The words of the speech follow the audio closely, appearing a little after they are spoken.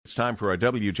It's time for our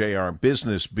WJR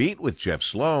Business Beat with Jeff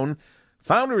Sloan,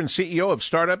 founder and CEO of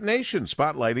Startup Nation,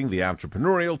 spotlighting the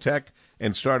entrepreneurial tech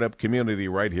and startup community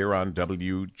right here on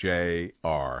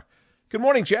WJR. Good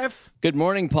morning, Jeff. Good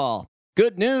morning, Paul.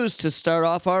 Good news to start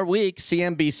off our week.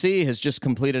 CNBC has just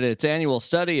completed its annual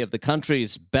study of the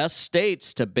country's best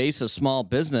states to base a small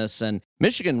business, and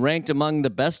Michigan ranked among the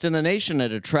best in the nation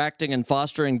at attracting and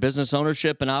fostering business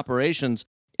ownership and operations.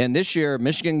 And this year,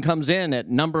 Michigan comes in at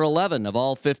number 11 of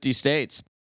all 50 states.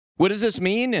 What does this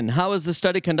mean, and how is the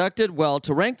study conducted? Well,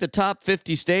 to rank the top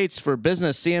 50 states for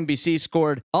business, CNBC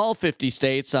scored all 50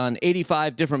 states on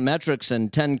 85 different metrics in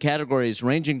 10 categories,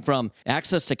 ranging from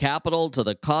access to capital to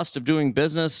the cost of doing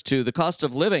business to the cost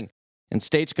of living. And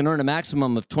states can earn a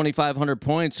maximum of 2,500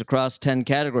 points across 10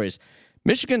 categories.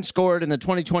 Michigan scored in the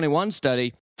 2021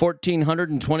 study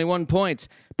 1,421 points.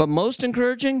 But most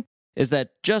encouraging is that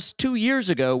just 2 years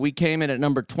ago, we came in at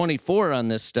number 24 on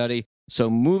this study. So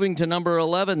moving to number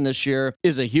 11 this year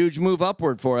is a huge move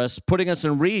upward for us, putting us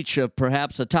in reach of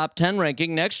perhaps a top 10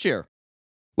 ranking next year.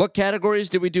 What categories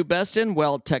did we do best in?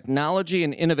 Well, technology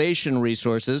and innovation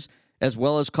resources, as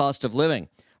well as cost of living.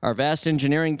 Our vast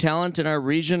engineering talent in our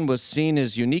region was seen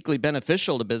as uniquely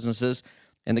beneficial to businesses,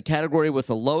 and the category with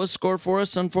the lowest score for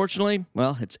us, unfortunately,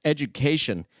 well, it's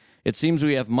education. It seems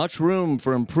we have much room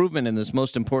for improvement in this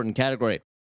most important category.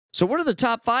 So what are the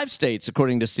top 5 states,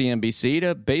 according to CNBC,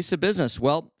 to base a business?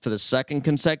 Well, for the second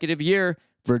consecutive year,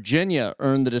 Virginia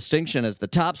earned the distinction as the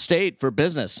top state for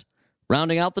business.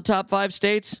 Rounding out the top 5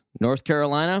 states, North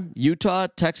Carolina, Utah,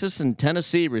 Texas, and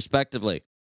Tennessee, respectively.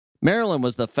 Maryland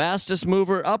was the fastest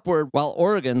mover upward, while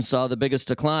Oregon saw the biggest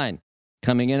decline.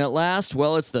 Coming in at last,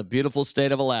 well, it's the beautiful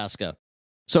state of Alaska.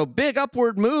 So big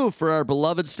upward move for our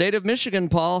beloved state of Michigan,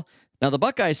 Paul. Now, the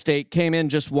Buckeye State came in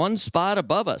just one spot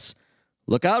above us.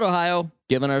 Look out, Ohio.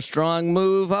 Given our strong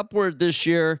move upward this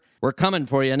year, we're coming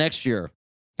for you next year.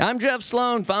 I'm Jeff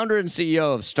Sloan, founder and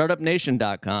CEO of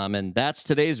StartupNation.com, and that's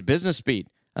today's Business Beat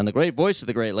on the great voice of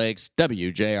the Great Lakes,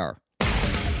 WJR.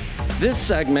 This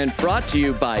segment brought to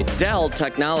you by Dell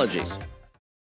Technologies.